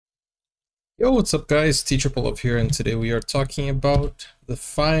Yo, what's up guys? Teacher Pulov here, and today we are talking about the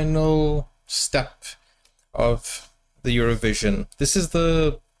final step of the Eurovision. This is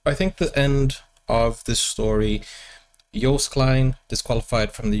I think the end of this story. Joost Klein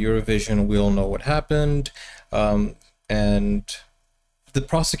disqualified from the Eurovision. We all know what happened. And the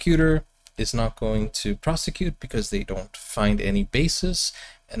prosecutor is not going to prosecute because they don't find any basis,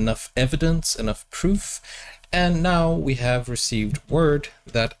 enough evidence, enough proof. And now we have received word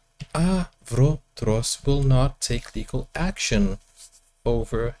that Avrotros will not take legal action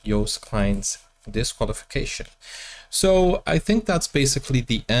over Joost Klein's disqualification. So I think that's basically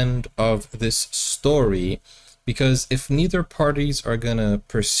the end of this story, because if neither parties are gonna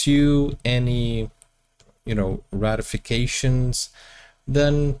pursue any, ratifications,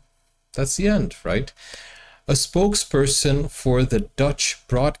 then that's the end, right? A spokesperson for the Dutch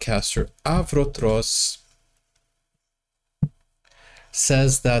broadcaster Avrotros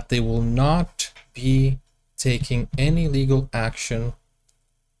says that they will not be taking any legal action.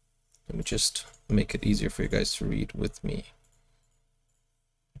 Let me just make it easier for you guys to read with me.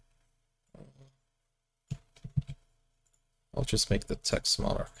 I'll just make the text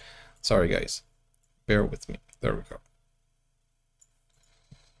smaller. Sorry guys, bear with me. There we go.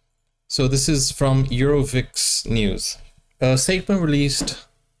 So this is from Eurovix News. A statement released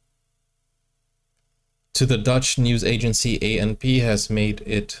to the Dutch news agency ANP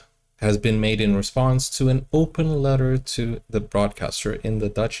has been made in response to an open letter to the broadcaster in the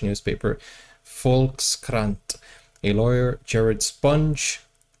Dutch newspaper Volkskrant. A lawyer, Jared Sponge,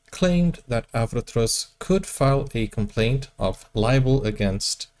 claimed that Avrotros could file a complaint of libel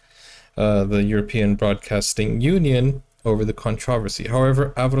against the European Broadcasting Union over the controversy.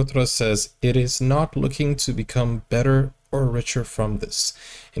 However, Avrotros says it is not looking to become better or richer from this.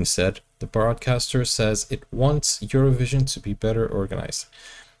 Instead, the broadcaster says it wants Eurovision to be better organized.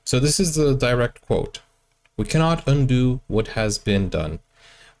 So this is the direct quote. "We cannot undo what has been done.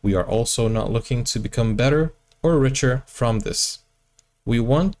 We are also not looking to become better or richer from this. We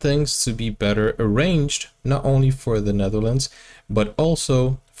want things to be better arranged, not only for the Netherlands, but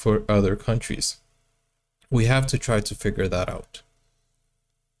also for other countries. We have to try to figure that out."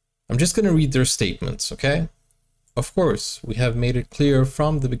 I'm just going to read their statements, okay? Of course, we have made it clear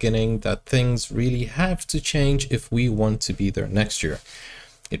from the beginning that things really have to change if we want to be there next year.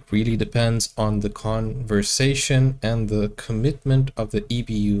 It really depends on the conversation and the commitment of the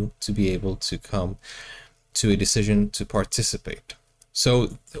EBU to be able to come to a decision to participate.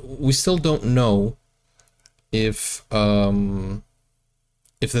 So we still don't know if the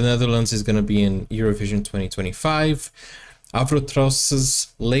Netherlands is going to be in Eurovision 2025.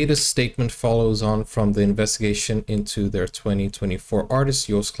 Avrotros's latest statement follows on from the investigation into their 2024 artist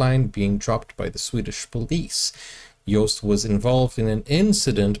Joost Klein being dropped by the Swedish police. Joost was involved in an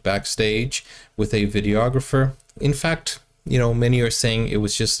incident backstage with a videographer. In fact, many are saying it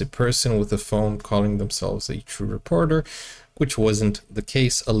was just a person with a phone calling themselves a true reporter, which wasn't the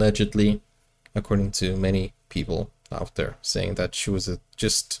case, allegedly, according to many people out there, saying that she was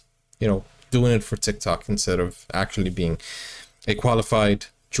just doing it for TikTok instead of actually being a qualified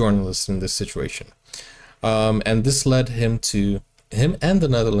journalist in this situation. And this led him and the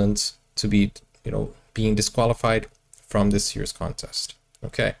Netherlands to be, being disqualified from this year's contest.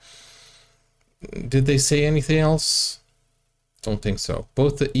 Okay. Did they say anything else? Don't think so.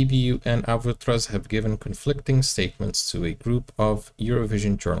 Both the EBU and Avrotros have given conflicting statements to a group of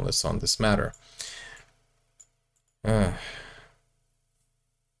Eurovision journalists on this matter.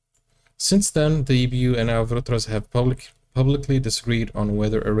 Since then, the EBU and Avrotros have publicly disagreed on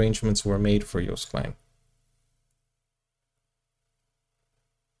whether arrangements were made for Joost Klein.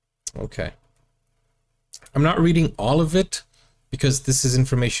 Okay. I'm not reading all of it because this is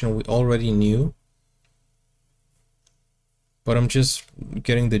information we already knew, but I'm just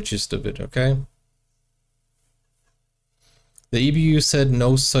getting the gist of it, okay? The EBU said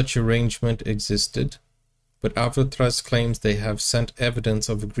no such arrangement existed, but Avrotros claims they have sent evidence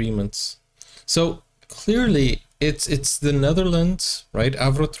of agreements. So clearly it's the Netherlands, right?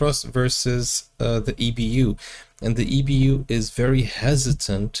 Avrotros versus the EBU, and the EBU is very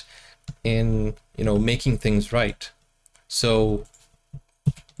hesitant in making things right. So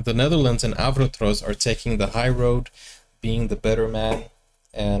the Netherlands and Avrotros are taking the high road, being the better man,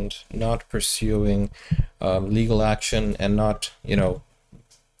 and not pursuing legal action, and not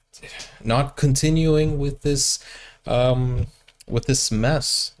continuing with this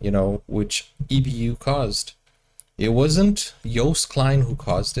mess, which EBU caused. It wasn't Joost Klein who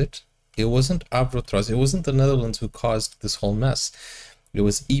caused it. It wasn't Avrotros. It wasn't the Netherlands who caused this whole mess. It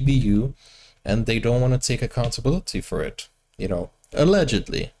was EBU, and they don't want to take accountability for it,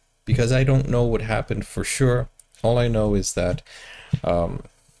 allegedly, because I don't know what happened for sure. All I know is that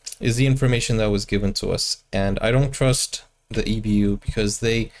is the information that was given to us, and I don't trust the EBU because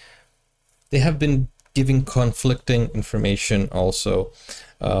they have been giving conflicting information also,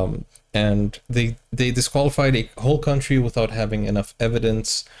 and they disqualified a whole country without having enough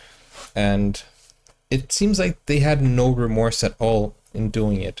evidence, and it seems like they had no remorse at all in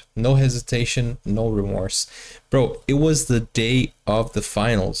doing it. No hesitation, no remorse. Bro, it was the day of the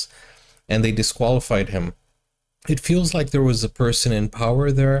finals and they disqualified him. It feels like there was a person in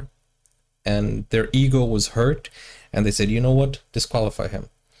power there and their ego was hurt and they said, you know what, disqualify him.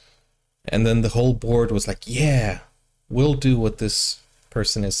 And then the whole board was like, yeah, we'll do what this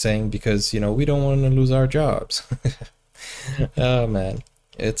person is saying because, you know, we don't want to lose our jobs. Oh man,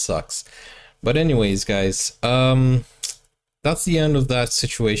 it sucks. But anyways, guys, that's the end of that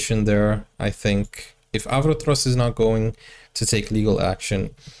situation there. I think if Avrotros is not going to take legal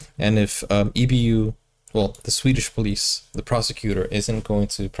action, and if EBU, well, the Swedish police, the prosecutor, isn't going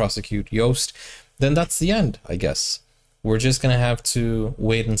to prosecute Joost, then that's the end, I guess. We're just going to have to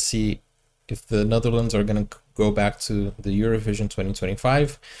wait and see if the Netherlands are going to go back to the Eurovision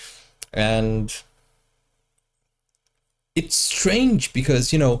 2025. And it's strange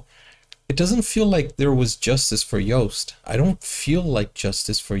because, you know, it doesn't feel like there was justice for Joost. I don't feel like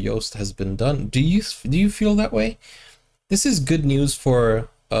justice for Joost has been done. Do you feel that way? This is good news for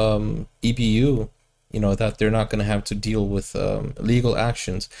EBU, you know, that they're not going to have to deal with legal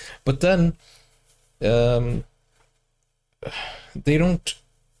actions. But then they don't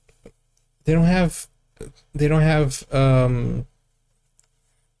have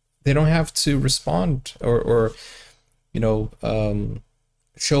to respond or you know,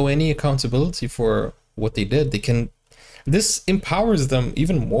 show any accountability for what they did. This empowers them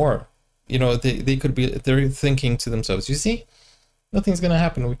even more. You know, they're thinking to themselves, you see, nothing's gonna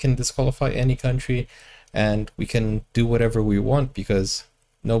happen. We can disqualify any country and we can do whatever we want because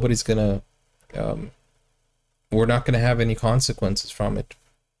nobody's gonna we're not gonna have any consequences from it.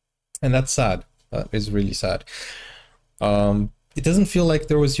 And that's sad. That is really sad. It doesn't feel like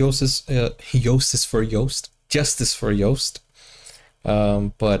there was justice for Joost.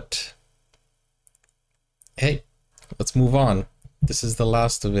 But hey, let's move on. This is the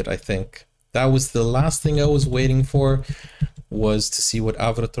last of it, I think. That was the last thing I was waiting for, was to see what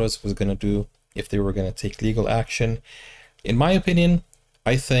Avrotros was going to do, if they were going to take legal action. In my opinion,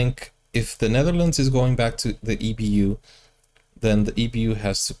 I think if the Netherlands is going back to the EBU, then the EBU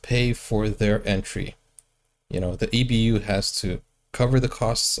has to pay for their entry. You know, the EBU has to cover the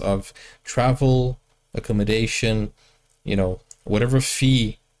costs of travel, accommodation, you know, whatever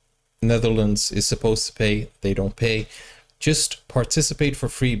fee Netherlands is supposed to pay, they don't pay. Just participate for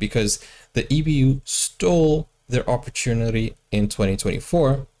free because the EBU stole their opportunity in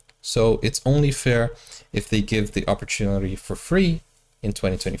 2024. So it's only fair if they give the opportunity for free in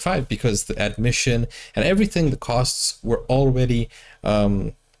 2025 because the admission and everything, the costs were already,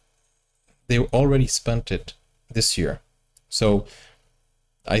 they already spent it this year. So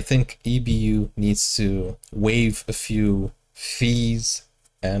I think EBU needs to waive a few fees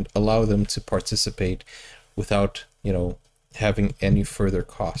and allow them to participate without, you know, having any further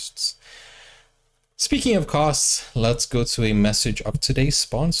costs. Speaking of costs, let's go to a message of today's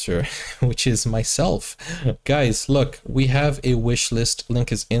sponsor, which is myself. Guys, look, we have a wish list.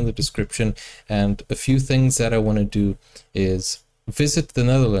 Link is in the description. And a few things that I want to do is visit the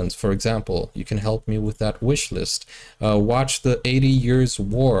Netherlands, for example. You can help me with that wish list. Watch the 80 Years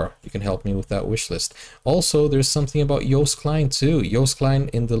War. You can help me with that wish list. Also, there's something about Joost Klein too. Joost Klein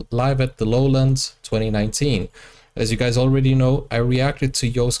in the live at the Lowlands 2019. As you guys already know, I reacted to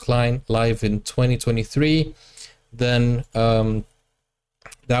Joost Klein live in 2023. Then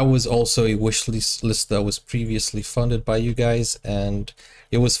that was also a wish list that was previously funded by you guys, and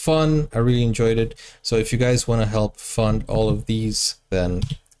it was fun. I really enjoyed it. So if you guys want to help fund all of these, then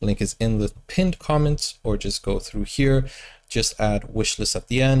link is in the pinned comments, or just go through here, just add wish list at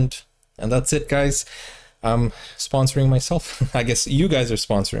the end, and that's it, guys. I'm sponsoring myself. I guess you guys are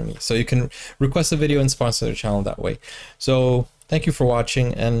sponsoring me, so you can request a video and sponsor the channel that way. So thank you for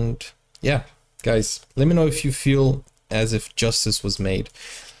watching, and yeah, guys, let me know if you feel as if justice was made.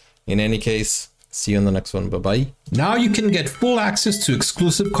 In any case, see you in the next one. Bye-bye. Now you can get full access to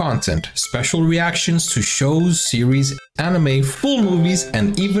exclusive content, special reactions to shows, series, anime, full movies,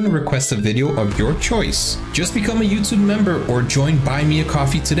 and even request a video of your choice. Just become a YouTube member or join Buy Me a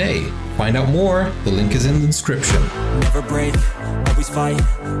Coffee today. Find out more, the link is in the description. Never break, always fight,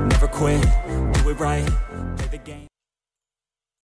 never quit, do it right.